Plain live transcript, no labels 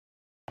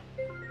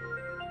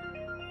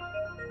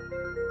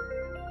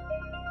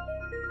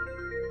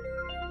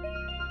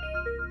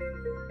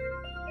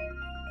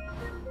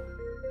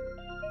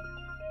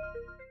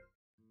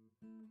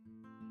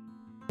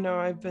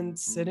I've been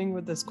sitting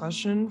with this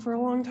question for a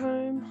long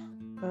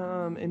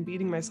time and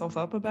beating myself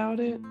up about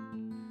it.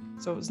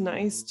 So it was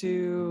nice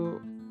to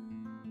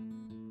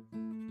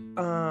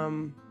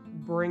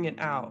bring it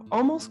out,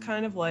 almost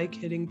kind of like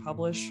hitting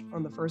publish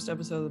on the first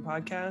episode of the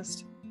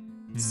podcast.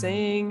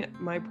 Saying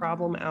my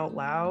problem out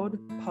loud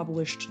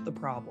published the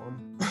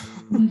problem.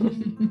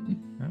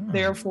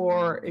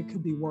 Therefore, it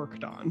could be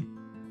worked on.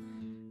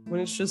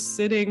 When it's just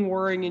sitting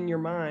worrying in your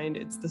mind,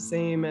 it's the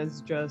same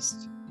as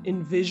just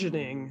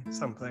envisioning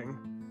something.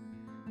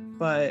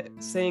 But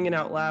saying it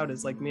out loud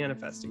is like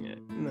manifesting it.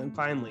 And then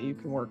finally, you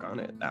can work on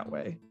it that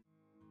way.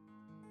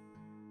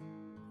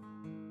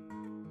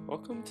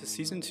 Welcome to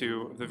Season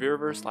 2 of the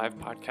Veraverse Live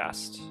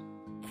podcast.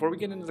 Before we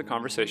get into the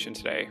conversation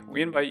today,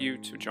 we invite you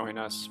to join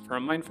us for a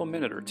mindful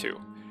minute or two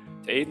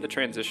to aid the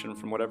transition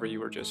from whatever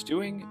you were just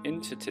doing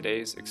into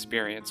today's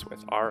experience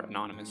with our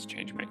anonymous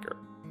changemaker.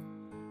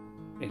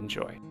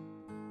 Enjoy.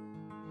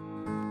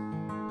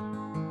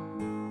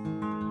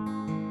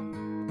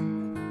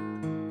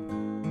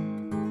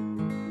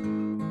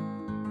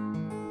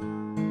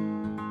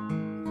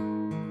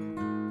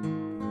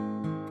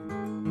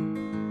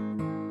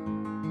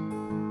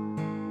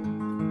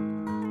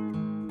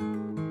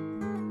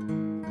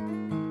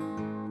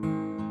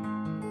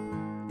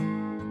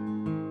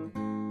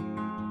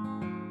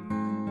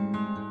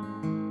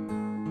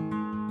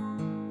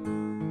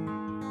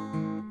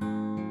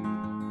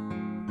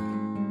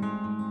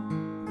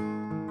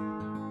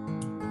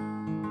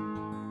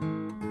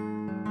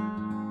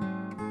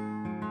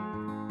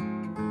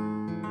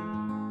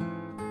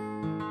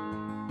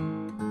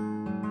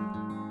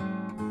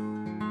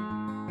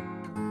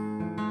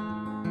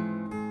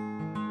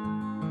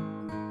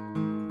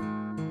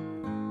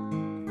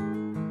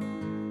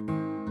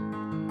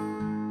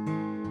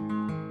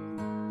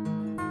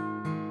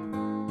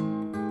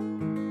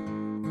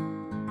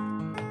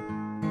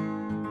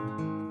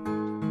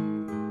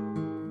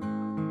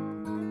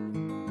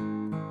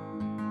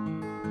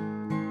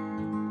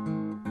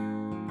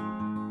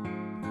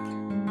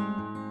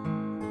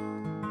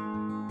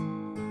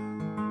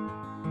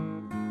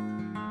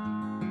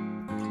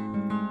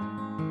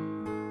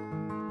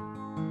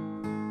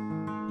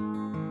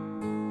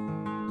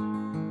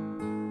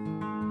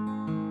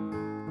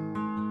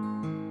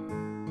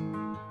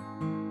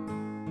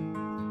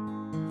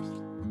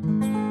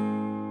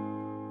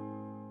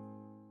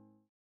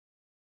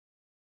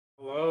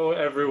 Hello,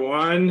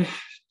 everyone.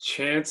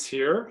 Chance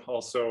here,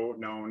 also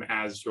known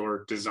as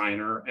your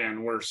designer,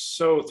 and we're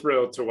so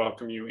thrilled to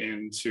welcome you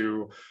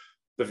into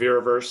the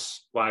Veraverse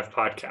Live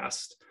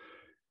podcast.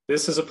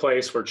 This is a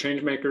place where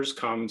changemakers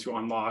come to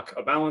unlock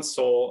a balanced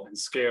soul and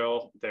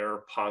scale their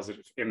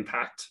positive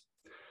impact.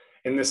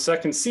 In this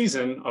second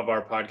season of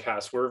our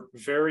podcast, we're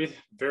very,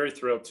 very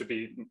thrilled to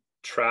be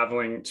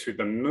traveling to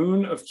the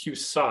moon of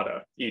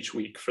QSADA each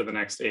week for the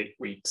next 8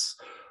 weeks,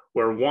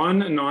 where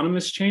one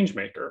anonymous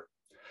changemaker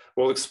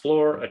will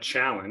explore a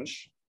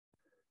challenge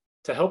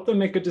to help them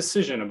make a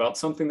decision about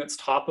something that's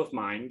top of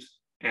mind,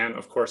 and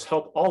of course,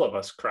 help all of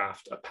us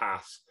craft a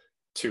path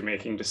to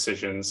making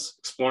decisions,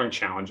 exploring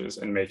challenges,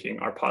 and making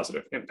our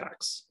positive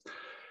impacts.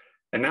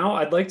 And now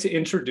I'd like to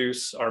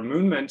introduce our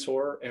moon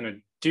mentor and a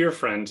dear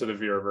friend to the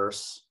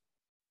Veraverse,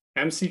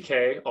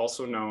 MCK,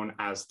 also known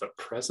as the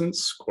Present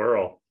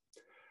Squirrel.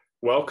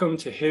 Welcome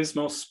to his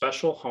most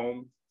special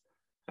home,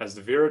 as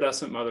the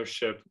Viridescent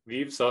Mothership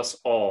leaves us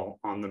all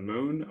on the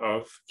moon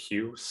of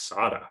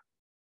QSADA.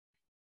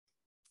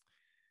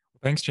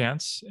 Thanks,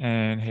 Chance.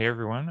 And hey,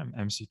 everyone,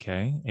 I'm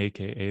MCK,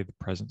 aka the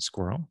Present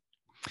Squirrel.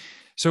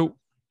 So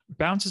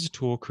Bounce is a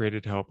tool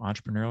created to help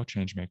entrepreneurial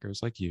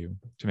changemakers like you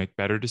to make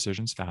better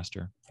decisions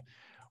faster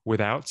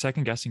without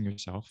second guessing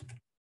yourself,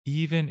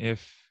 even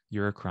if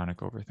you're a chronic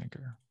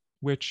overthinker,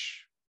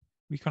 which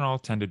we can all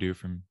tend to do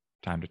from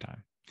time to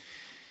time.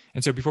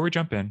 And so before we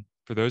jump in,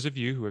 for those of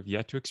you who have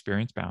yet to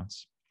experience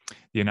Bounce,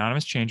 the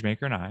anonymous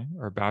changemaker and I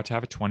are about to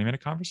have a 20-minute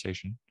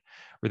conversation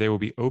where they will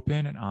be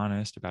open and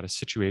honest about a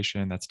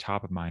situation that's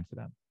top of mind for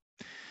them.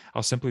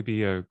 I'll simply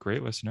be a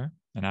great listener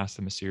and ask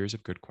them a series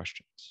of good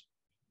questions.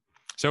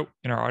 So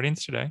in our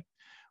audience today,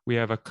 we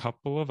have a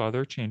couple of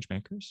other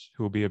changemakers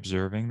who will be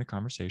observing the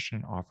conversation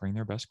and offering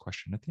their best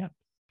question at the end.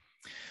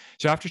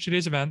 So after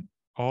today's event,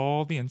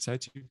 all the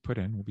insights you've put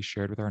in will be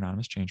shared with our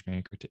anonymous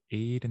changemaker to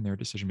aid in their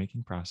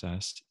decision-making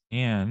process.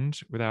 And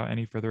without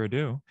any further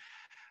ado,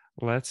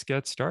 let's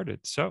get started.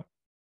 So,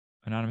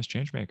 anonymous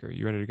changemaker,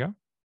 you ready to go?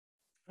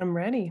 I'm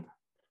ready.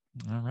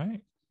 All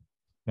right.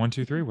 1,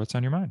 2, 3. What's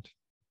on your mind?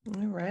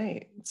 All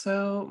right.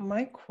 So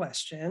my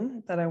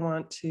question that I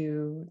want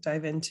to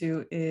dive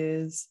into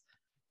is,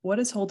 what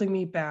is holding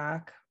me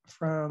back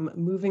from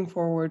moving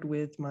forward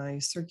with my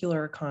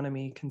circular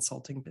economy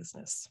consulting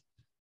business?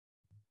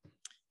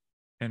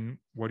 And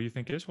what do you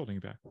think is holding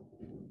you back?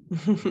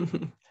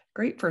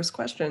 Great first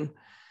question.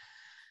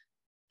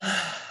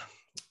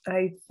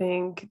 I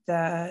think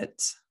that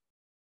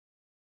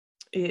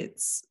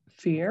It's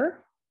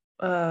fear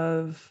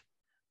of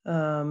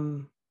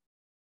the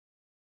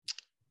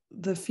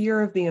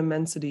fear of the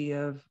immensity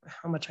of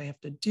how much I have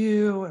to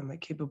do. Am I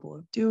capable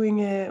of doing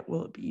it?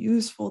 Will it be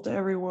useful to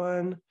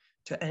everyone,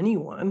 to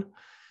anyone?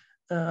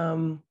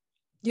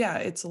 Yeah,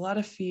 it's a lot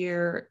of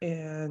fear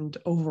and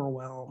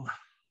overwhelm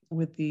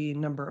with the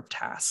number of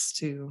tasks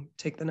to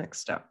take the next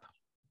step.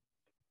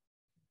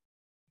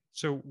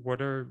 So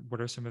what are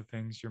some of the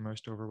things you're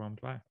most overwhelmed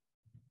by?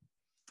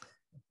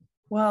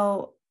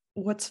 Well,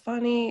 what's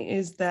funny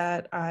is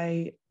that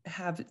I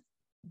have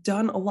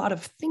done a lot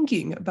of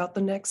thinking about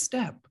the next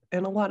step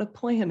and a lot of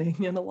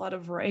planning and a lot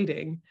of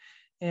writing.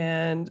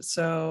 And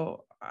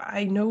so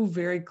I know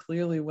very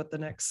clearly what the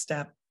next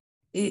step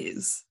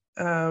is.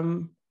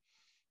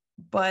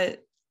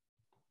 But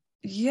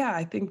yeah,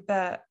 I think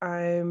that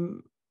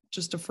I'm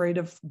just afraid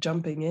of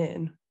jumping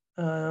in.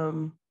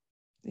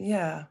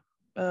 Yeah.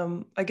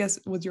 I guess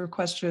with your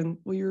question,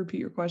 will you repeat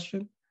your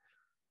question?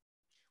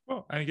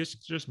 Well, I guess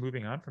just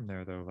moving on from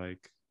there though,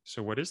 like,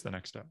 so what is the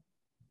next step?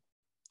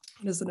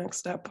 What is the next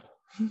step?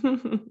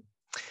 The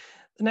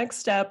next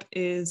step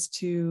is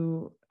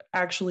to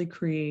actually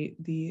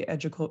create the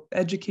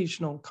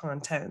educational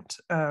content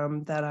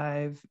that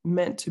I've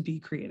meant to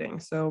be creating.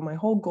 So my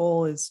whole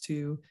goal is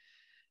to,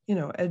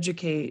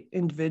 educate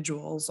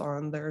individuals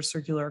on their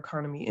circular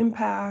economy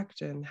impact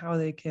and how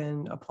they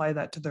can apply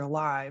that to their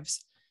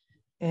lives.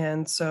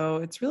 And so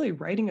it's really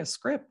writing a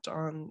script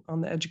on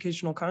the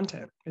educational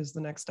content is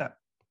the next step.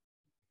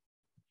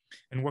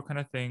 And what kind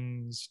of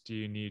things do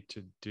you need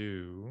to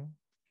do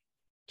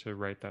to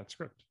write that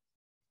script?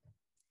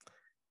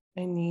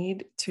 I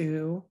need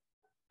to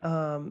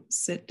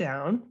sit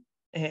down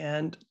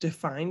and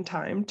define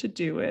time to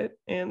do it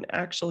and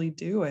actually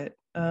do it.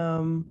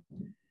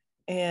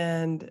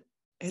 And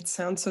it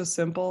sounds so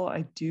simple.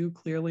 I do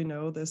clearly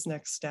know this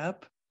next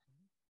step,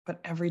 but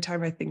every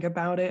time I think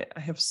about it, I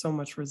have so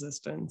much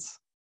resistance.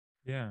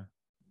 Yeah.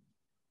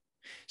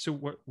 So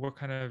what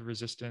kind of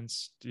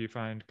resistance do you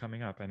find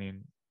coming up? I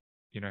mean,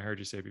 I heard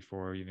you say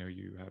before, you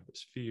have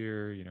this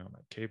fear, am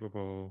I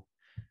capable?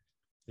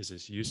 Is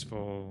this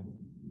useful?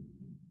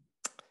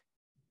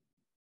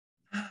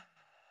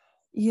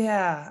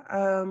 Yeah.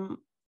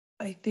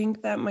 I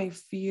think that my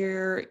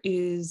fear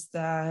is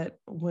that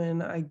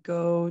when I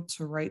go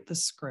to write the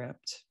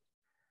script,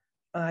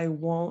 I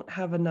won't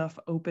have enough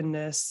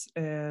openness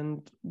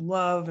and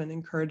love and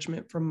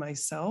encouragement from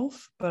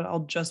myself, but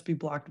I'll just be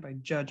blocked by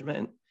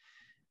judgment.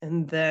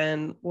 And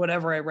then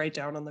whatever I write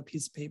down on the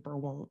piece of paper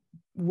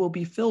will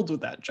be filled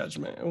with that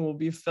judgment and will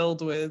be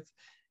filled with,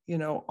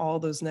 all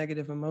those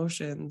negative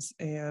emotions.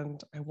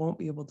 And I won't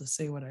be able to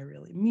say what I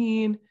really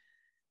mean.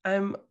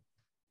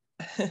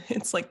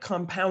 It's like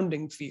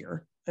compounding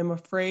fear. I'm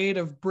afraid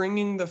of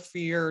bringing the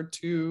fear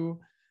to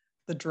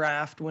the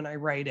draft when I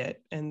write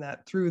it, and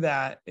that through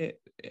that,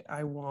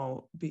 I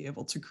won't be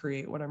able to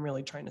create what I'm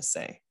really trying to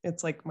say.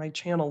 It's like my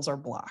channels are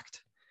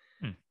blocked.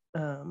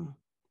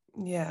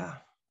 Yeah.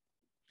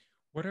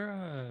 What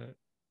are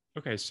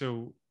okay,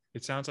 so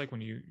it sounds like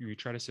when you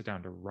try to sit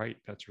down to write,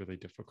 that's really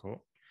difficult.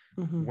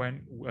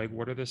 Mm-hmm.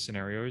 What are the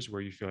scenarios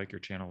where you feel like your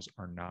channels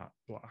are not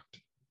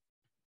blocked?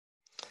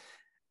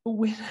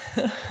 When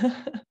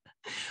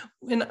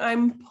when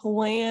I'm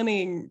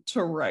planning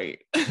to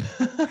write.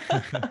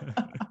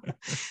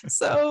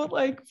 So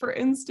like for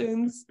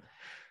instance,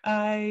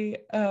 I've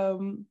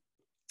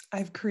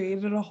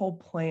created a whole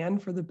plan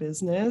for the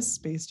business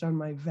based on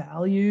my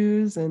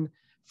values, and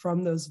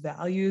from those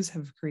values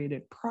have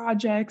created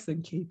projects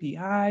and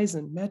KPIs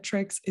and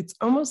metrics. It's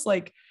almost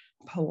like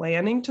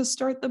planning to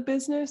start the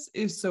business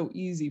is so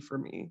easy for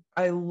me.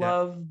 I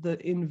love the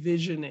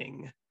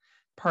envisioning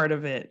part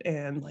of it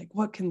and like,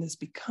 what can this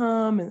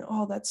become? And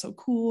oh, that's so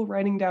cool.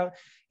 Writing down,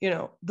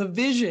 the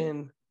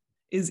vision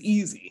is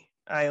easy.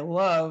 I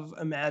love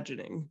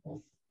imagining.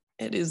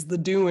 It is the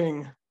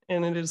doing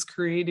and it is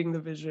creating the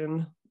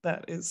vision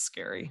that is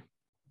scary.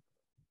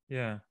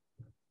 Yeah.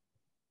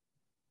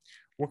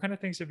 What kind of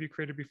things have you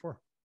created before?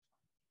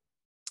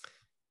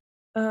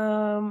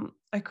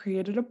 I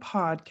created a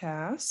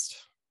podcast.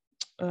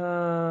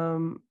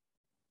 And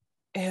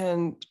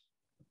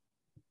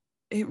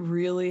it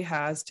really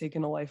has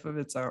taken a life of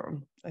its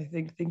own. I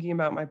think thinking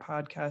about my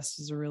podcast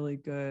is a really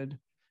good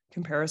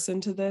comparison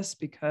to this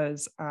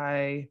because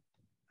I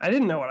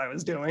didn't know what I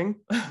was doing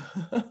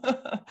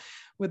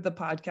with the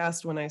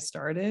podcast when I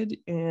started,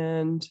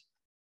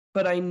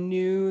 but I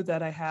knew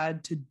that I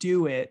had to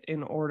do it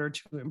in order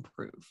to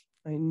improve.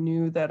 I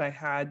knew that I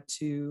had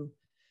to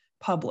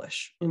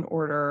publish in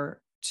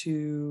order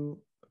to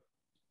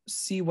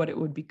see what it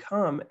would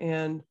become.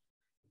 And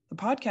the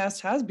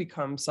podcast has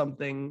become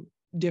something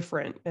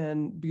different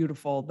and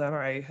beautiful than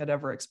I had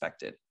ever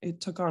expected.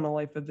 It took on a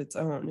life of its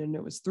own, and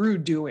it was through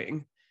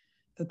doing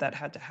that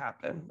had to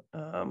happen.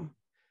 I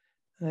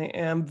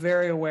am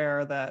very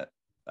aware that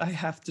I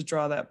have to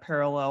draw that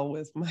parallel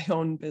with my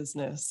own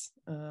business,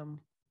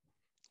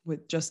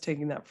 with just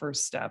taking that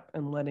first step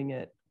and letting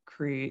it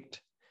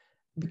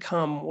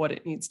become what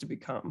it needs to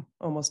become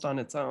almost on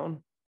its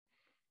own.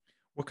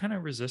 What kind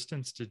of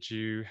resistance did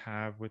you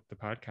have with the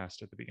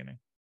podcast at the beginning?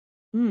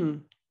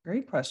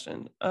 Great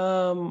question.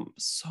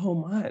 So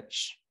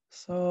much.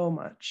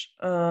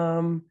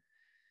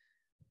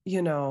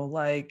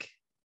 Like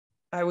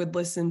I would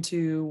listen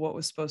to what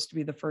was supposed to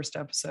be the first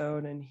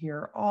episode and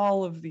hear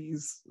all of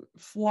these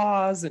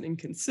flaws and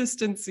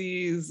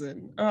inconsistencies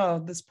and, oh,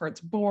 this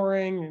part's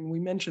boring and we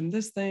mentioned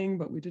this thing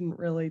but we didn't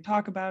really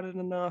talk about it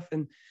enough.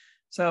 And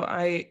so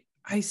I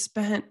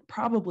spent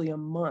probably a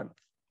month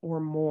or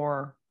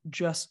more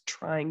just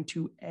trying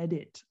to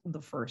edit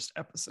the first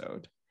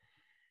episode.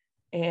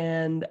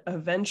 And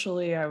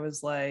eventually I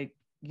was like,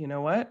 you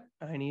know what?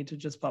 I need to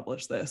just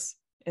publish this.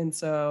 And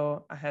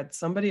so I had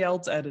somebody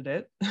else edit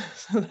it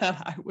so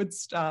that I would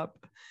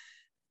stop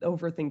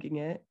overthinking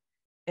it.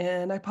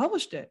 And I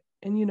published it.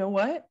 And you know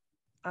what?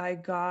 I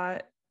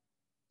got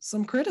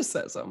some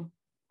criticism.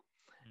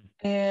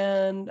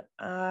 And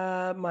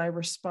my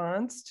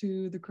response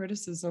to the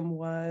criticism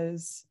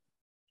was,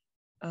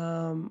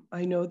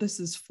 I know this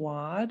is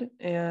flawed,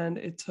 and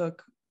it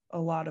took a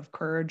lot of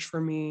courage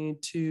for me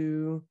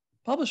to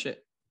publish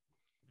it.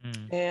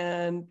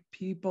 And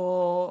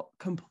people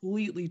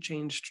completely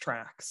changed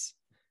tracks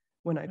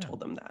when I told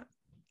them that.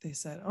 They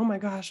said, oh my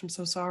gosh, I'm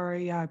so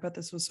sorry. Yeah, I bet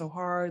this was so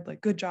hard.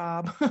 Like, good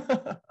job.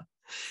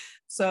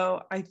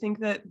 So I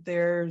think that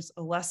there's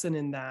a lesson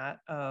in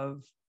that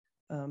of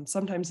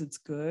sometimes it's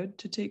good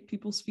to take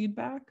people's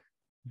feedback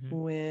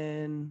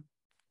when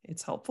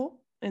it's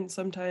helpful. And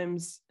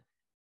sometimes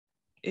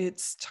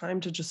it's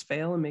time to just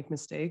fail and make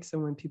mistakes.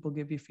 And when people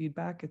give you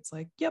feedback, it's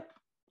like, yep,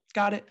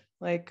 got it.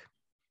 Like,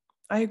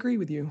 I agree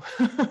with you.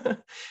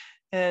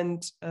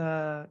 And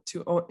to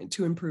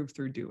improve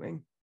through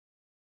doing.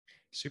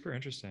 Super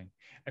interesting.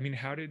 I mean,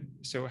 how did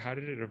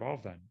it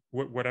evolve then?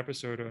 What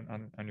episode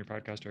on your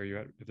podcast are you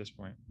at this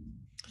point?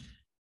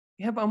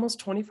 We have almost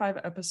 25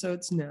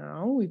 episodes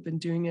now. We've been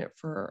doing it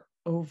for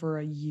over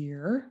a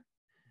year.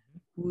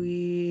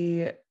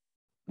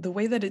 The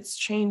way that it's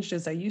changed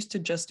is I used to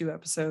just do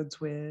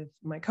episodes with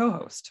my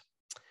co-host.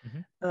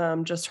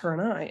 Just her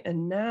and I.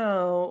 And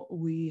now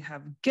we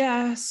have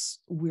guests.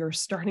 We're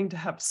starting to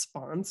have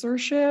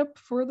sponsorship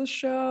for the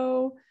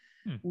show.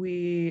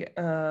 We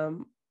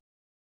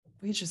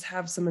just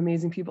have some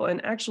amazing people.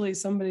 And actually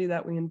somebody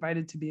that we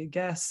invited to be a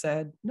guest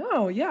said,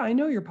 no, yeah, I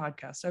know your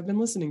podcast. I've been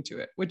listening to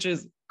it, which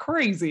is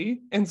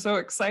crazy and so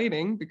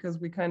exciting because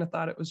we kind of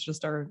thought it was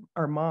just our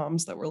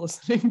moms that were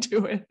listening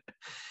to it.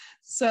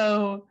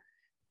 So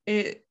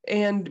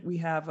and we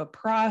have a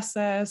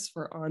process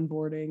for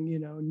onboarding,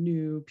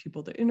 new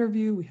people to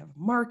interview. We have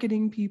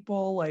marketing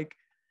people. Like,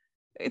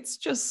 it's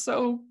just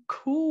so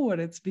cool what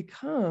it's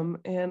become.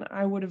 And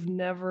I would have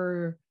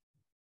never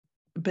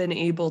been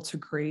able to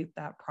create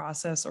that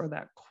process or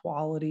that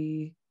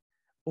quality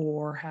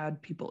or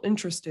had people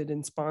interested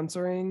in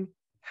sponsoring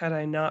had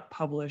I not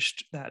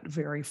published that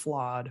very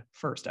flawed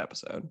first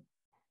episode.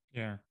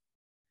 Yeah.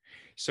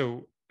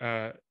 So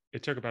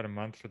it took about a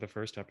month for the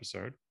first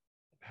episode.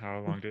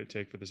 How long did it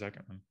take for the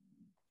second one?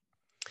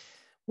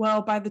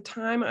 Well, by the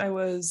time I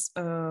was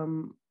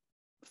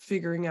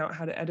figuring out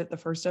how to edit the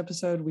first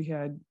episode, we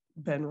had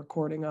been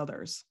recording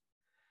others.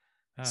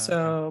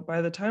 So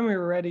by the time we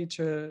were ready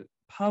to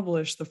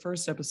publish the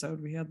first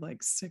episode, we had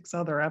like 6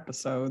 other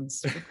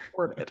episodes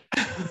recorded.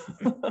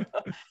 So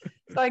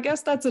I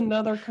guess that's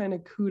another kind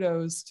of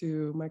kudos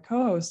to my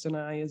co-host and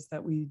I, is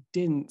that we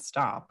didn't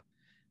stop.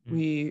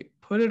 We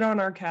put it on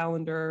our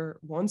calendar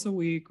once a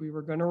week. We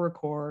were going to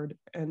record,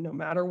 and no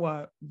matter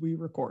what, we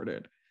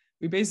recorded.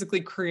 We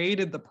basically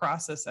created the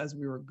process as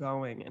we were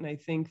going. And I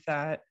think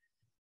that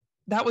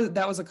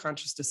was a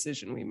conscious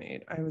decision we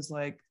made. I was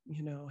like,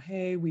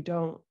 hey, we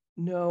don't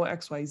know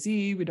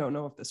XYZ. We don't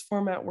know if this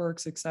format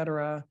works,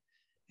 etc.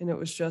 And it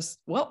was just,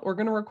 well, we're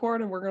going to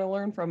record and we're going to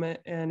learn from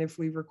it. And if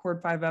we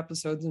record 5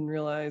 episodes and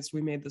realize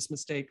we made this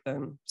mistake,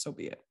 then so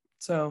be it.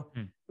 So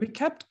we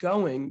kept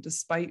going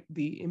despite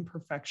the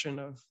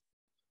imperfection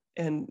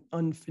and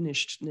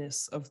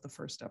unfinishedness of the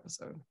first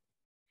episode.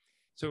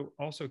 So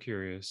also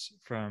curious,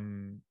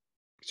 from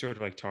sort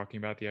of like talking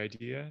about the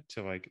idea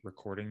to like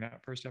recording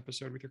that first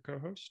episode with your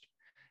co-host,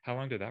 how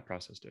long did that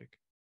process take?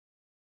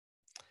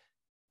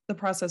 The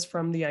process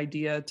from the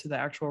idea to the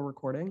actual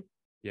recording?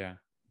 Yeah.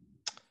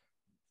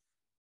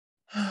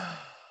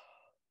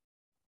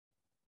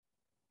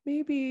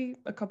 Maybe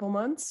a couple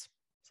months,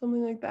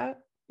 something like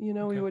that.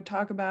 Okay. We would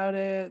talk about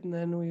it and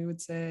then we would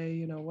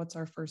say, what's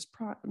our first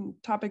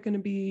topic going to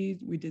be?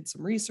 We did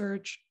some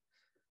research.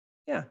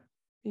 Yeah,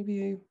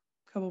 maybe a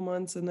couple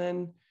months. And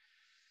then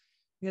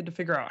we had to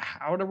figure out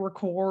how to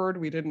record.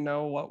 We didn't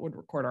know what would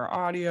record our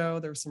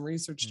audio. There was some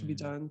research to be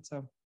done.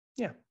 So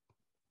yeah,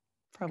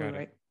 probably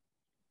right.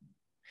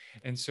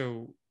 And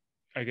so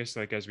I guess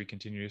like as we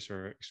continue to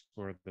sort of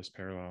explore this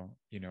parallel,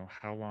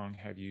 how long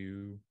have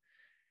you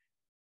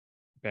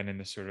been in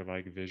this sort of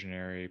like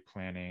visionary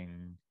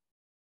planning,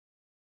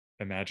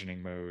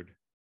 imagining mode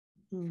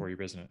for your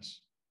business?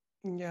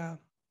 Yeah.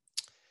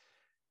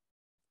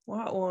 A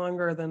lot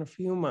longer than a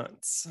few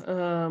months.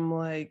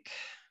 I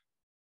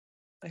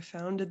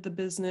founded the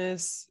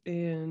business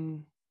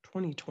in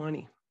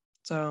 2020.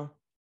 So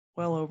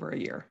well over a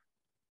year.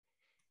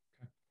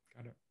 Okay,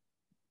 got it.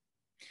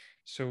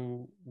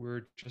 So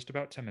we're just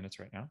about 10 minutes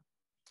right now.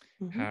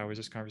 Mhm. How is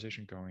this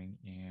conversation going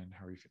and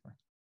how are you feeling?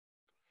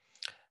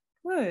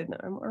 Good.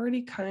 I'm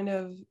already kind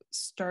of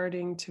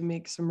starting to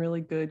make some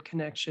really good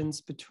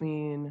connections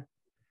between,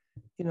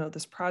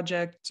 this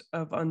project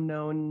of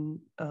unknown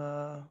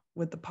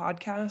with the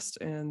podcast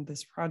and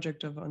this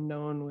project of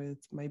unknown with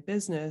my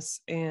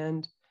business.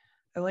 And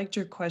I liked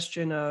your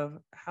question of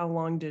how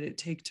long did it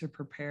take to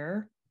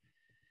prepare?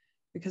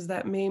 Because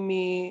that made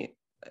me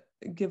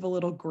give a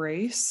little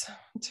grace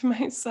to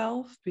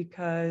myself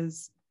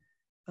because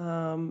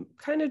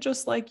kind of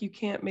just like you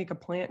can't make a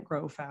plant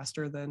grow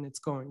faster than it's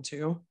going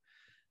to.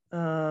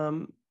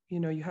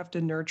 You have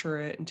to nurture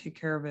it and take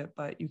care of it,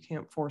 but you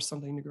can't force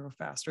something to grow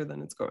faster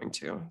than it's going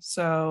to.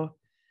 So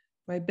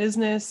my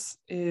business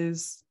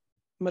is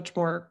much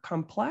more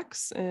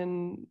complex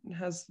and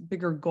has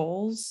bigger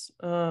goals,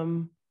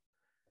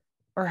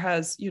 or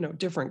has,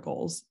 different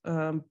goals.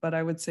 But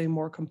I would say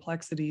more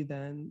complexity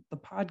than the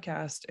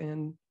podcast.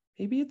 And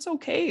maybe it's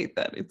okay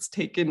that it's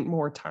taken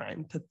more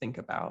time to think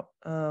about.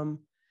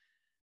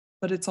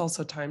 But it's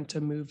also time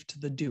to move to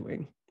the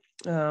doing.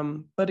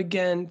 But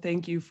again,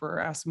 thank you for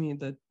asking me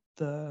the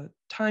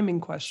timing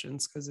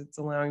questions because it's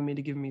allowing me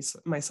to give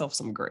myself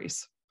some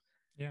grace.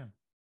 Yeah.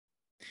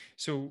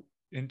 So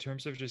in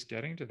terms of just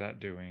getting to that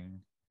doing,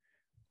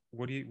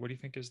 what do you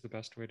think is the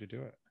best way to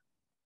do it?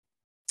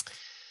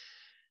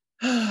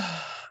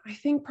 I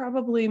think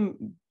probably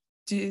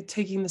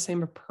taking the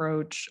same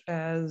approach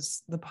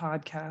as the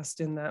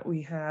podcast in that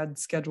we had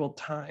scheduled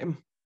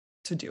time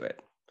to do it.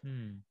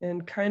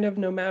 And kind of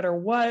no matter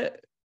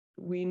what,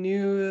 we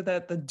knew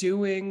that the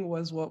doing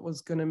was what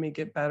was going to make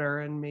it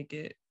better and make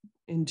it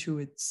into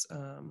its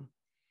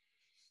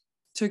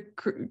to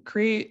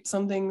create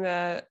something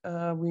that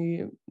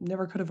we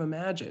never could have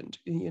imagined.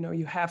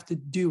 You have to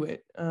do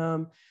it.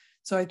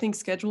 So I think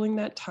scheduling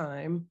that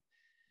time,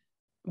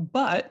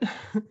 but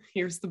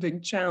here's the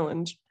big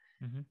challenge.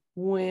 Mm-hmm.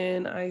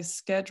 When I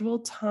schedule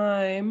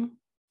time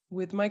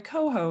with my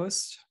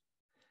co-host,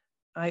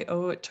 I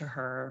owe it to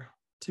her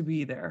to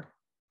be there.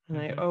 And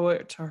I owe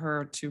it to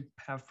her to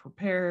have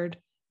prepared,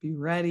 be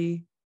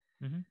ready.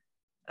 Mm-hmm.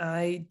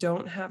 I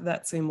don't have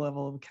that same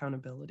level of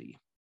accountability.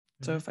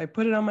 Mm-hmm. So if I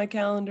put it on my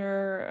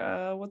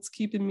calendar, what's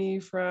keeping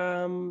me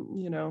from,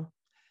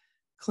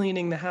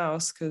 cleaning the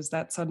house? Because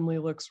that suddenly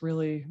looks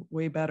really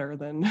way better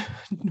than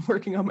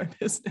working on my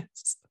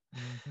business.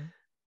 Mm-hmm.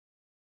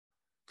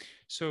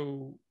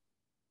 So,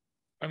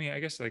 I mean, I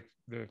guess like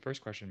the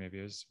first question maybe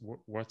is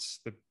what's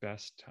the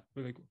best,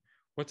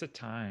 what's a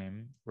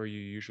time where you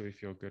usually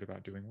feel good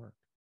about doing work?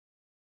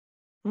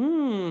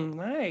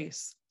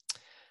 Nice.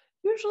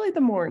 Usually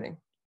the morning.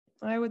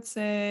 I would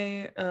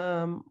say,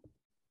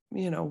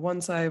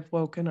 once I've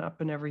woken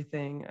up and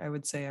everything, I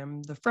would say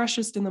I'm the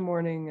freshest in the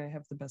morning. I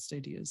have the best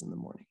ideas in the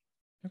morning.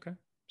 Okay.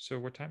 So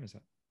what time is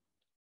that?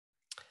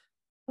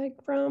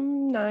 Like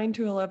from 9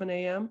 to 11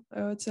 a.m.,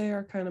 I would say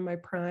are kind of my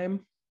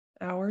prime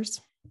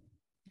hours.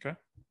 Okay.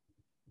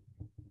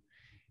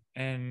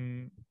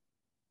 And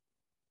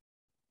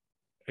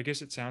I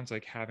guess it sounds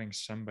like having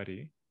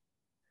somebody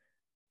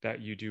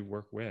that you do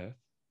work with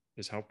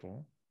is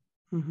helpful.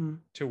 Mm-hmm.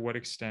 To what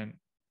extent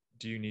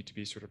do you need to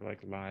be sort of like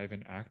live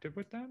and active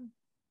with them?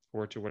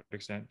 Or to what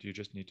extent do you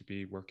just need to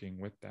be working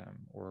with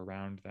them or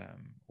around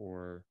them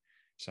or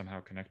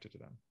somehow connected to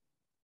them?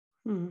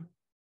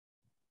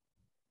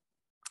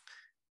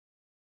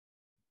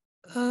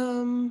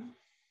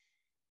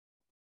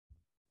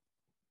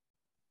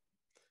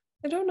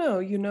 I don't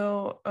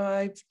know.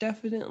 I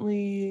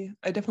definitely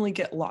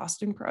get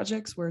lost in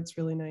projects where it's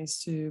really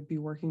nice to be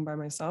working by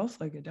myself.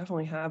 Like I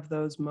definitely have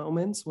those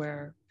moments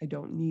where I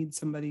don't need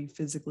somebody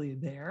physically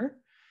there.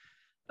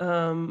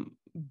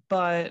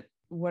 But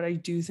what I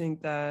do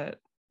think that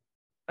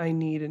I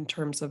need in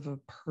terms of a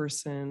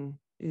person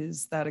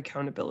is that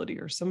accountability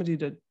or somebody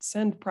to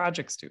send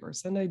projects to or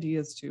send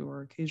ideas to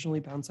or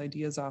occasionally bounce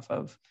ideas off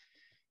of.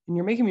 And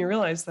you're making me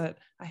realize that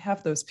I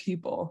have those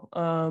people.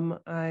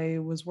 I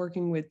was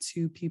working with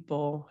two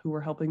people who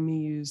were helping me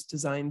use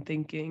design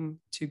thinking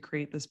to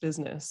create this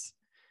business.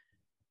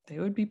 They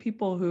would be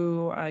people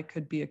who I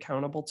could be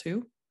accountable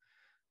to.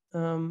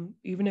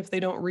 Even if they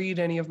don't read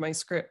any of my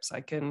scripts,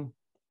 I can,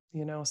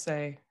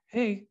 say,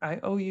 hey, I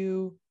owe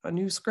you a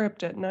new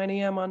script at 9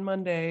 a.m. on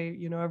Monday,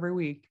 every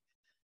week,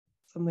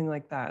 something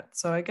like that.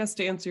 So I guess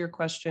to answer your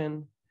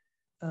question,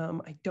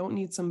 I don't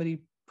need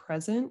somebody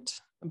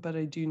present, but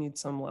I do need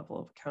some level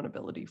of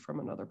accountability from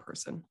another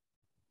person.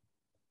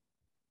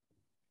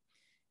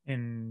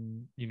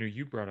 And,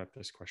 you brought up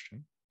this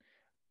question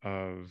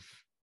of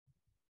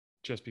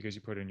just because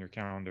you put it in your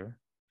calendar,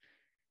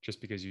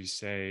 just because you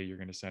say you're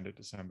going to send it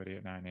to somebody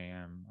at 9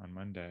 a.m. on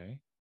Monday,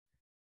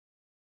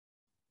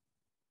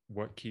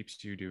 what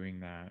keeps you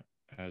doing that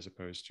as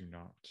opposed to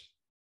not?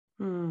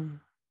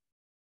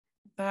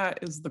 That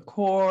is the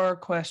core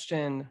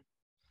question.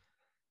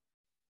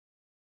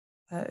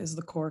 That is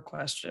the core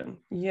question.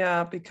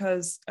 Yeah,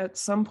 because at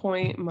some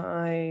point,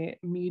 my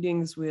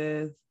meetings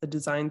with the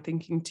design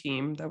thinking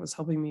team that was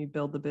helping me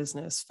build the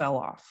business fell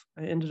off.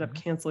 I ended up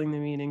canceling the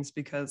meetings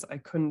because I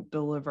couldn't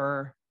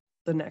deliver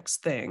the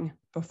next thing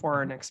before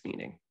our next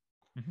meeting.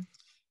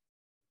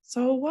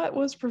 So, what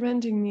was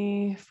preventing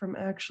me from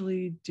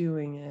actually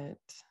doing it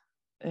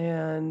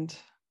and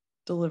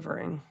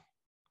delivering?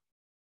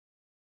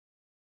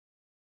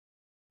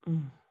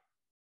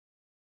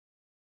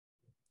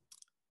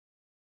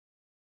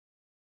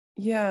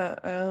 Yeah,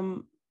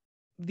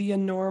 the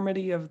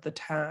enormity of the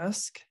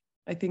task.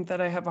 I think that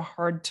I have a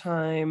hard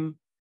time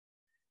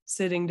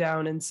sitting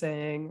down and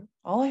saying,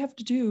 all I have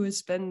to do is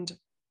spend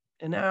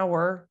an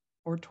hour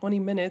or 20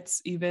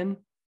 minutes even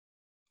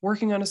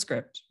working on a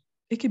script.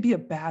 It could be a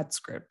bad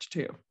script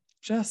too,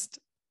 just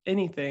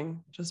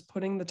anything, just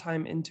putting the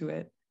time into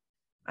it.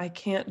 I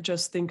can't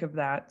just think of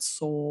that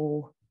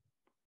sole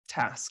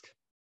task.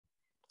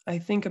 I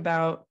think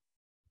about,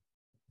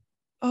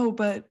 oh,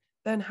 but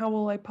then how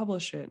will I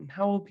publish it? And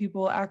how will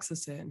people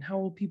access it? And how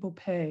will people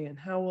pay? And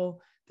how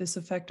will this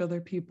affect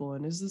other people?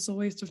 And is this a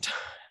waste of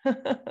time?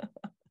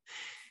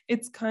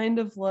 It's kind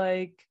of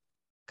like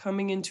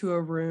coming into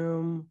a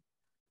room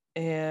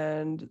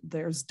and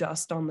there's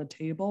dust on the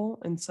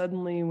table. And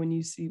suddenly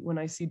when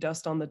I see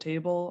dust on the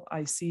table,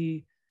 I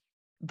see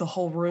the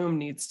whole room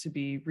needs to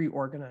be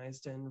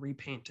reorganized and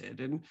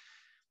repainted. And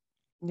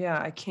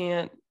yeah, I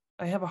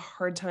have a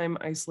hard time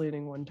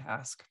isolating one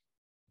task.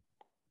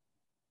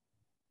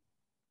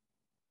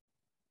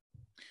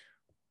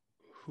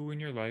 Who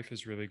in your life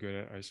is really good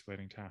at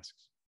isolating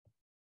tasks?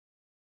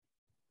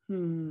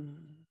 Probably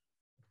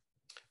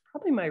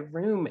my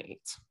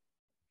roommate.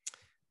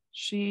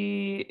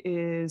 She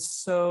is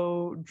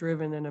so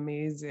driven and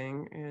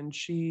amazing, and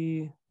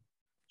she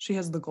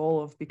has the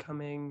goal of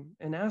becoming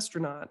an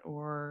astronaut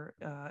or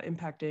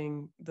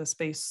impacting the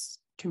space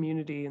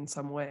community in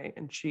some way.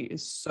 And she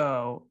is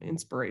so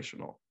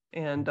inspirational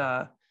and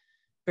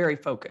very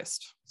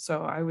focused.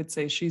 So I would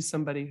say she's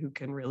somebody who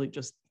can really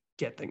just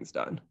get things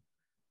done.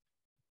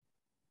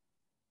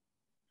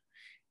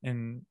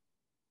 And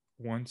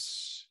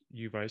once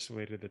you've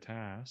isolated the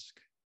task,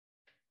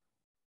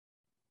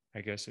 I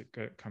guess it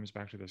comes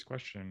back to this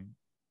question: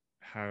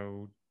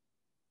 how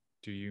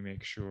do you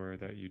make sure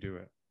that you do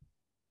it?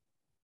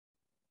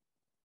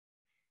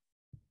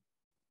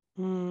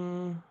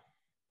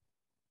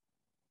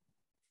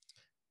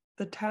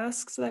 The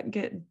tasks that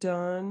get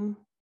done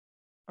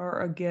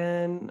are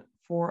again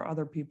for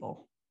other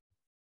people.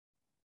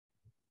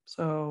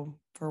 So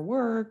for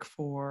work,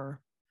 for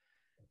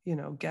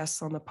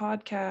guests on the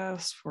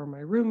podcast, for my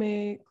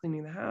roommate,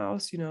 cleaning the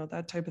house,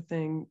 that type of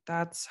thing.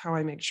 That's how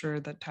I make sure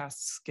that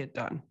tasks get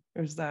done.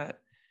 Is that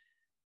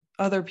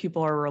other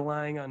people are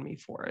relying on me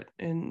for it.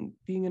 And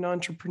being an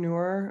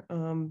entrepreneur,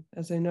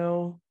 as I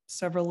know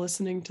several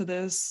listening to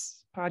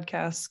this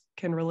podcast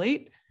can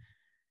relate.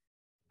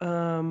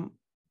 I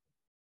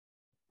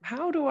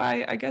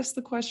guess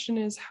the question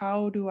is,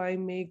 how do I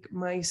make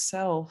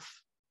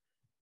myself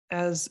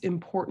as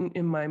important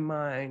in my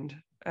mind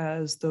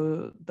as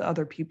the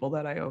other people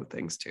that I owe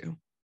things to?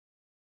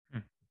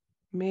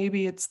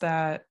 Maybe it's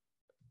that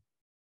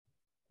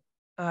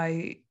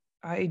I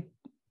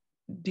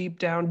deep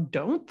down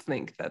don't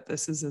think that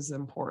this is as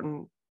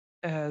important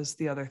as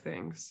the other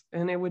things.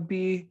 And it would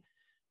be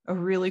a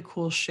really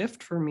cool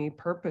shift for me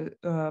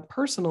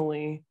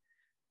personally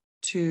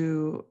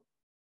to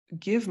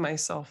give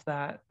myself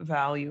that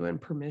value and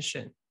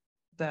permission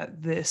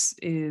that this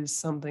is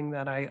something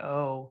that I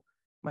owe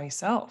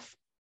myself.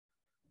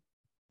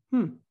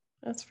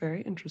 That's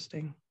very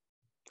interesting.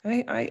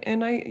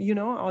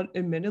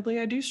 Admittedly,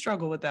 I do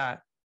struggle with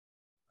that.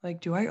 Like,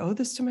 do I owe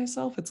this to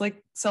myself? It's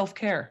like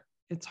self-care.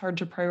 It's hard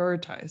to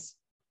prioritize.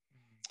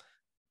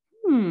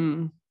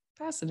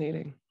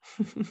 Fascinating.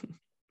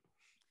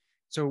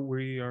 So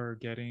we are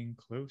getting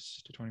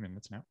close to 20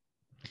 minutes now.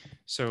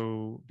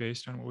 So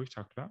based on what we've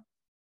talked about,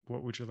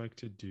 what would you like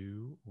to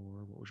do,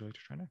 or what would you like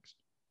to try next?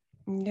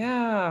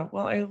 Yeah,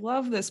 well, I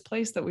love this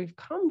place that we've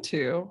come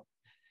to,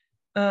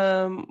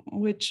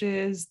 which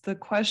is, the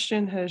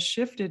question has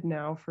shifted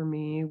now for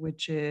me,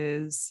 which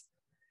is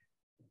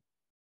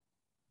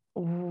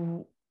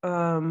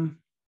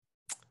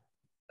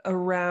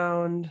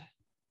around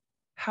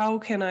how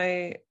can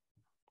I,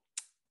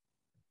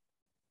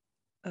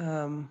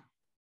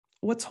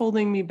 what's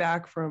holding me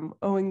back from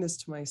owing this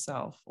to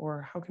myself?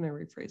 Or how can I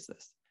rephrase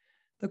this?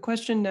 The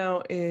question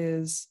now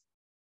is,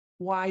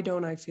 why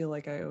don't I feel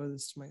like I owe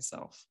this to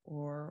myself?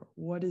 Or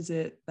what is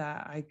it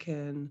that I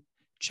can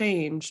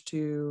change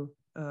to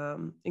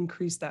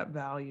increase that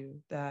value,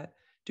 that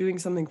doing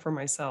something for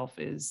myself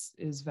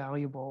is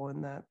valuable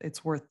and that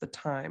it's worth the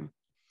time?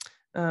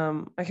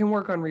 I can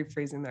work on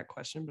rephrasing that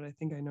question, but I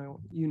think I know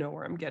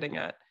where I'm getting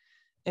at.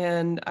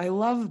 And I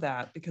love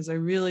that because I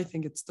really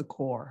think it's the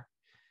core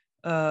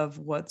of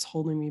what's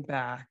holding me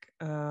back.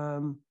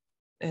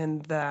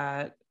 And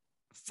that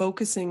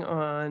focusing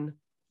on,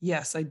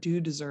 yes, I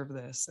do deserve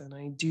this, and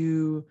I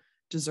do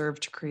deserve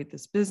to create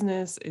this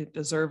business. It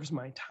deserves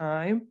my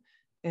time.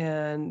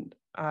 And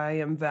I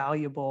am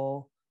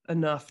valuable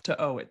enough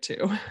to owe it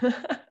to.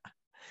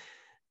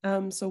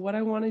 So what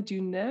I want to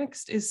do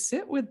next is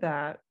sit with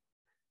that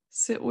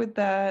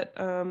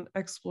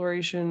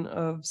exploration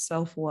of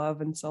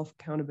self-love and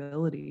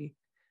self-accountability.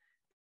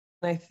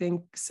 I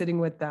think sitting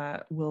with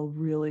that will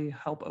really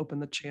help open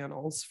the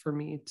channels for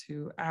me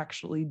to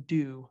actually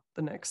do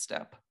the next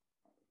step.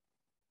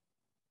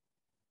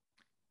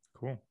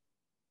 Cool.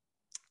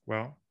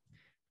 Well,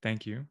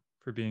 thank you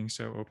for being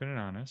so open and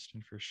honest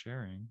and for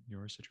sharing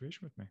your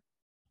situation with me.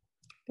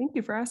 Thank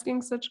you for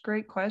asking such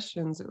great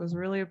questions. It was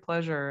really a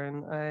pleasure.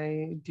 And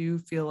I do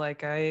feel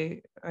like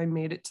I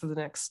made it to the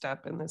next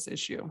step in this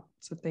issue.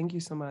 So thank you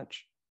so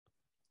much.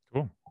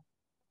 Cool.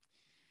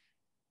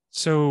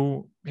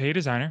 So, hey,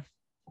 designer,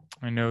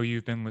 I know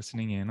you've been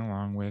listening in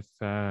along with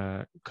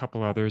a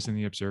couple others in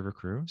the Observer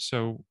crew.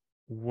 So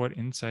what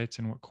insights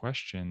and what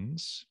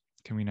questions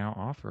can we now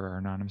offer our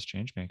anonymous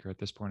changemaker at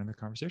this point in the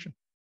conversation?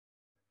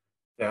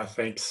 Yeah,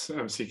 thanks,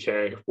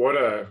 MCK. What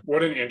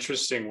an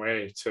interesting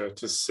way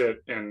to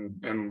sit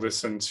and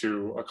listen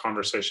to a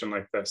conversation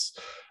like this.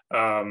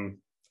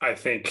 I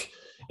think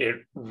it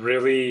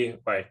really,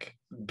 like,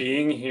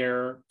 being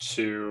here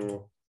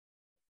to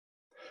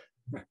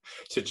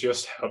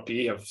just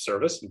be of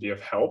service and be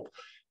of help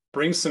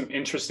brings some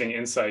interesting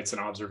insights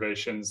and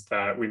observations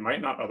that we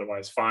might not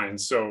otherwise find.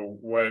 So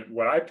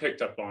what I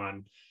picked up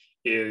on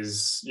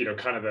is,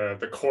 kind of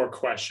the core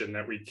question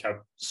that we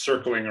kept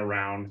circling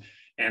around,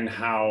 and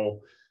how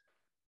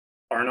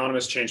our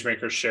anonymous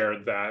changemaker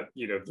shared that,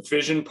 the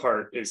vision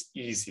part is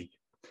easy.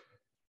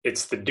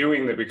 It's the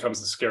doing that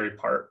becomes the scary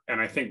part. And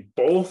I think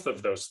both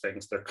of those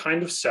things, they're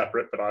kind of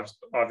separate, but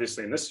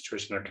obviously in this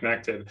situation, they're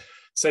connected.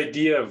 This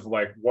idea of,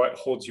 like, what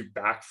holds you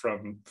back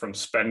from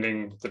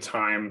spending the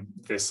time,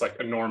 this, like,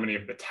 enormity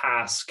of the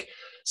task.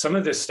 Some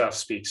of this stuff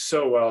speaks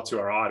so well to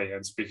our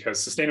audience, because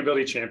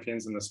sustainability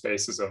champions in the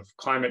spaces of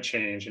climate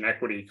change and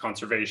equity,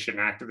 conservation,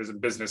 activism,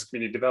 business,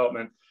 community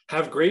development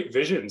have great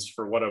visions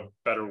for what a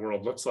better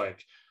world looks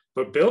like.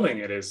 But building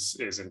it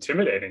is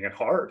intimidating and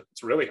hard.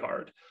 It's really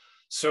hard.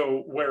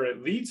 So where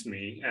it leads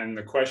me, and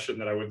the question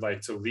that I would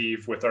like to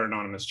leave with our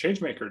anonymous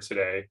changemaker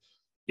today,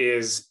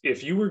 is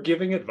if you were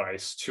giving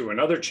advice to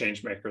another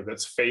changemaker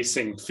that's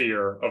facing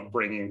fear of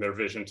bringing their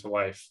vision to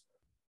life,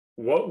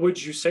 what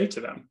would you say to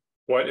them?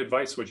 What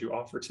advice would you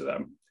offer to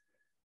them?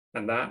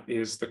 And that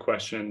is the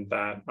question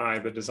that I,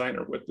 the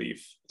designer, would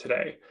leave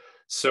today.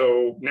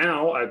 So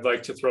now I'd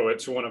like to throw it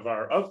to one of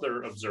our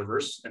other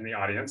observers in the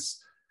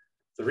audience,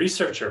 the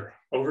researcher.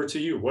 Over to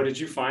you. What did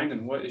you find,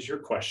 and what is your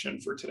question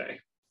for today?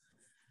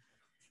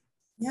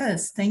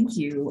 Yes, thank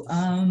you.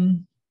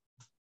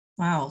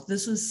 Wow,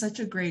 this was such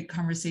a great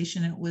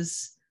conversation. It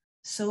was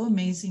so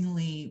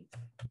amazingly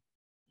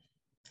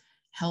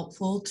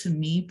helpful to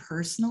me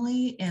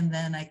personally. And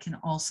then I can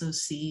also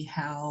see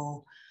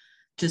how,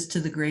 just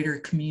to the greater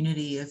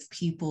community of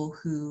people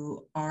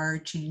who are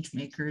change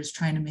makers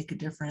trying to make a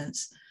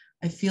difference,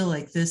 I feel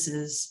like this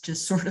is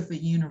just sort of a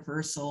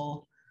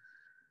universal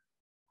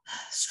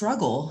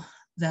struggle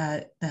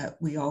that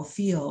we all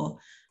feel.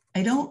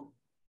 I don't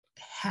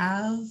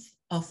have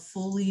a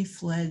fully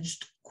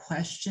fledged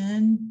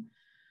question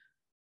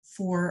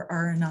for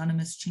our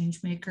anonymous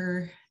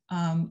changemaker.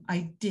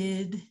 I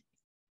did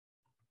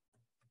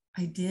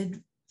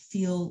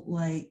feel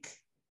like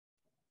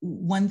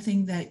one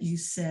thing that you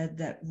said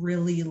that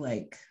really,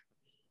 like,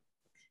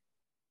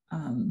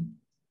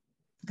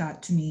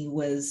 got to me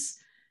was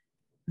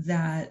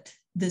that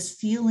this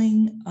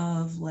feeling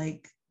of,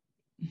 like,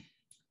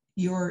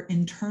 your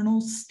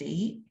internal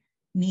state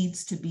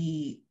needs to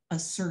be a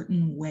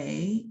certain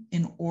way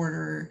in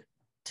order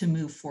to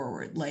move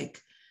forward.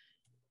 Like,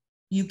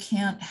 you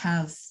can't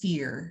have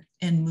fear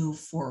and move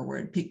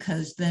forward,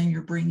 because then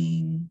you're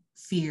bringing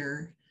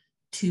fear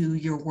to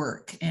your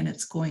work and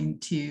it's going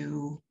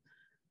to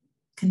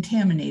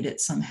contaminate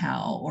it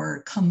somehow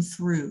or come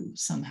through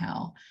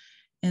somehow.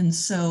 And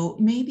so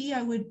maybe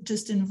I would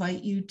just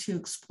invite you to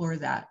explore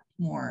that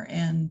more.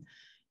 And,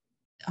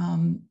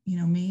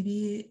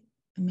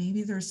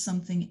 maybe there's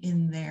something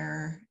in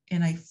there.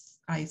 And I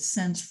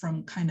sense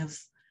from kind of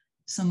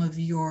some of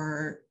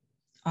your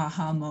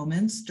aha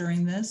moments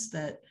during this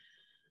that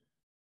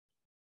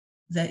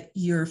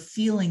you're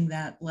feeling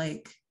that,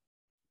 like,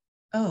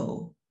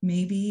 oh,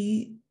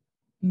 maybe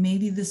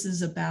this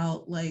is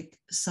about, like,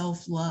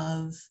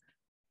 self-love,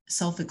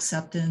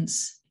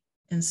 self-acceptance,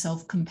 and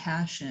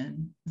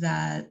self-compassion,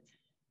 that,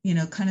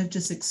 kind of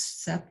just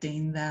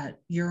accepting that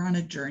you're on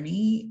a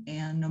journey,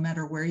 and no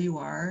matter where you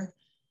are,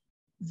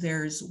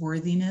 there's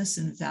worthiness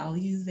and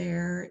value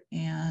there,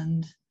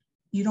 and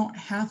you don't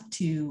have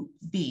to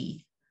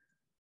be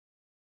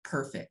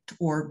perfect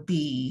or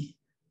be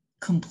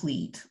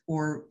complete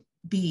or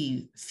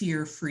be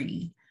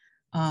fear-free,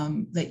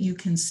 that you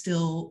can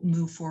still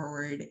move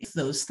forward with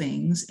those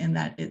things, and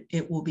that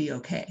it will be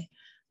okay,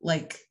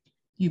 like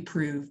you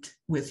proved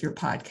with your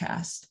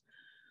podcast.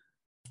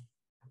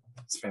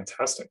 It's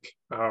fantastic.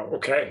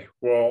 Okay,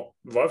 well,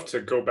 love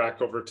to go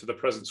back over to the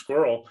present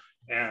squirrel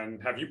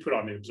and have you put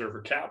on the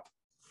observer cap.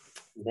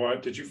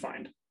 What did you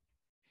find?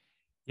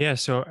 Yeah.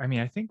 So, I mean,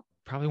 I think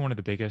probably one of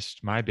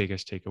my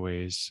biggest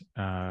takeaways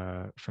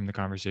from the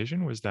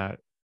conversation was that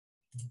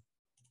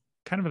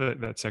kind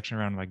of that section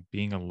around like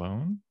being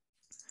alone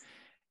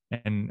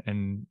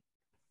and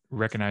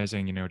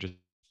recognizing, just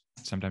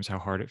sometimes how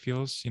hard it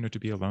feels, to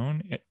be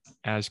alone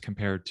as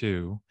compared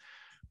to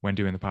when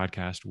doing the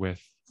podcast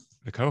with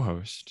the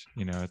co-host.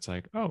 It's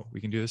like, oh,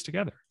 we can do this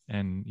together,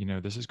 and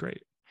this is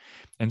great.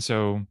 And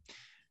so,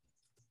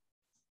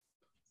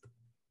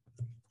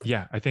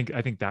 yeah, I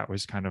think that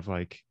was kind of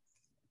like,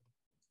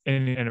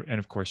 and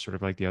of course, sort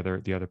of like the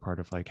other part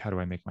of like, how do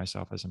I make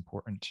myself as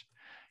important,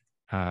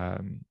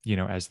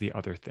 as the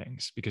other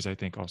things? Because I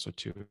think also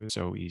too, it's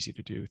so easy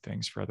to do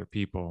things for other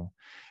people,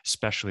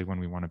 especially when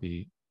we want to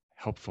be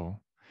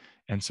helpful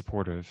and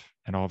supportive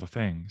and all the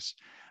things.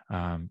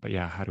 But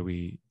yeah, how do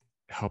we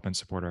help and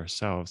support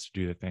ourselves to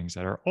do the things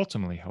that are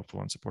ultimately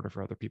helpful and supportive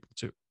for other people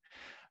too?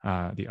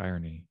 The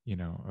irony,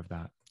 of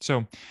that.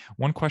 So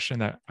one question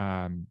that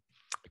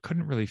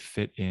couldn't really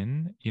fit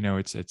in,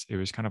 it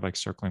was kind of like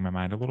circling my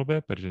mind a little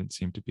bit, but it didn't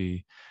seem to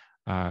be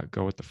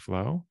go with the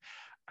flow.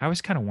 I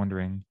was kind of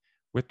wondering,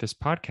 with this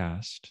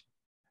podcast, it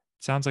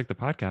sounds like the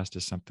podcast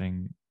is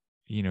something,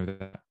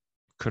 that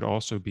could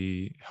also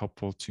be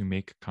helpful to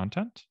make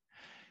content.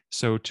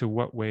 So to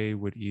what way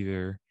would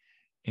either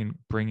in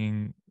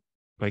bringing,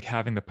 like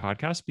having the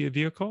podcast be a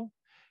vehicle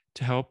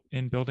to help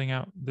in building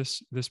out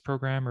this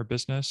program or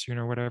business,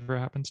 whatever it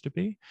happens to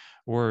be?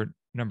 Or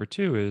number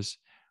two is,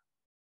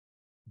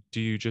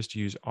 do you just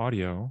use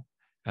audio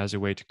as a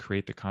way to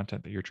create the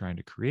content that you're trying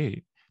to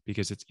create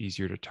because it's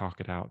easier to talk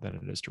it out than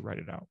it is to write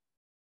it out?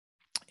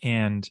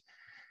 And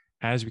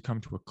as we come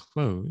to a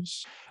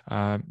close,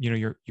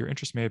 your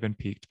interest may have been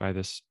piqued by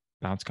this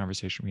balanced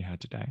conversation we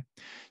had today.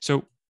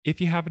 So if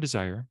you have a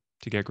desire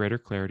to get greater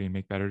clarity and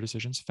make better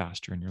decisions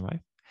faster in your life,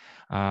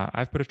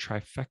 I've put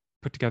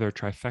together a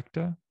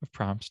trifecta of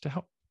prompts to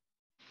help.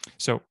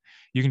 So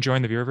you can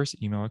join the Veraverse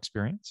email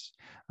experience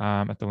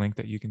at the link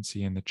that you can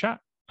see in the chat,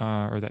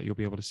 or that you'll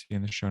be able to see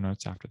in the show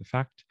notes after the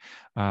fact.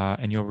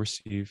 And you'll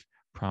receive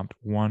prompt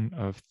 1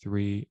 of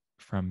 3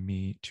 from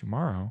me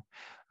tomorrow,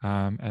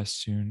 as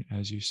soon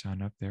as you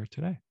sign up there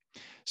today.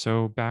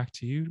 So back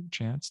to you,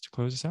 Chance, to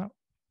close us out.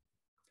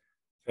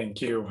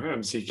 Thank you,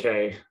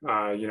 MCK.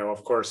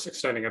 Of course,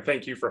 extending a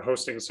thank you for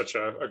hosting such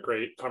a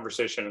great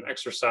conversation and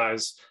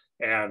exercise.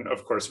 And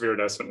of course,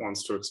 Viridescent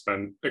wants to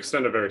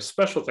extend a very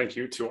special thank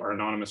you to our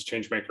anonymous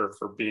changemaker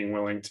for being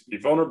willing to be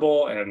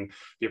vulnerable and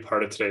be a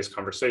part of today's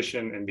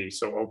conversation and be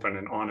so open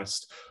and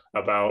honest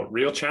about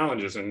real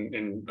challenges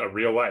in a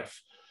real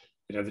life.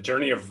 The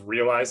journey of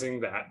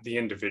realizing that the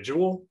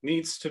individual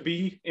needs to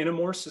be in a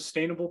more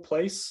sustainable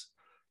place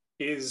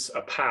is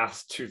a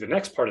path to the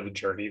next part of the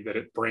journey, that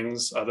it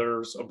brings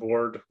others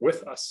aboard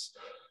with us.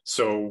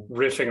 So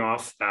riffing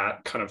off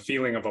that kind of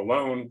feeling of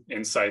alone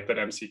insight that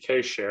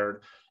MCK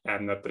shared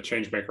and that the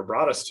Changemaker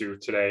brought us to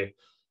today,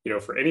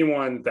 for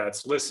anyone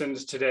that's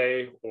listened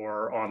today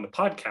or on the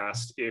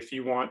podcast, if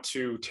you want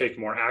to take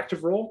more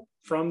active role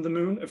from the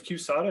moon of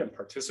QSATA and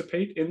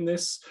participate in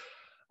this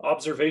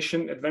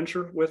observation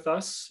adventure with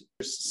us,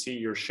 just see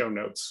your show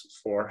notes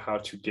for how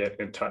to get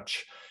in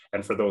touch.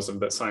 And for those of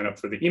that sign up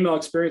for the email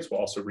experience, we'll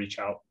also reach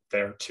out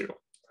there too.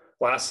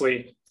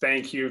 Lastly,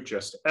 thank you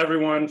just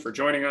everyone for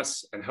joining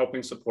us and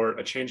helping support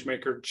a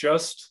changemaker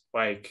just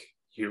like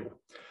you.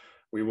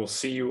 We will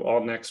see you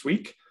all next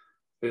week.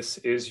 This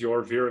is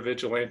your Vera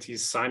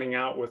Vigilantes signing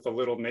out with a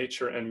little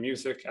nature and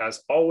music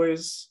as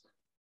always.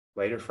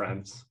 Later,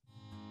 friends.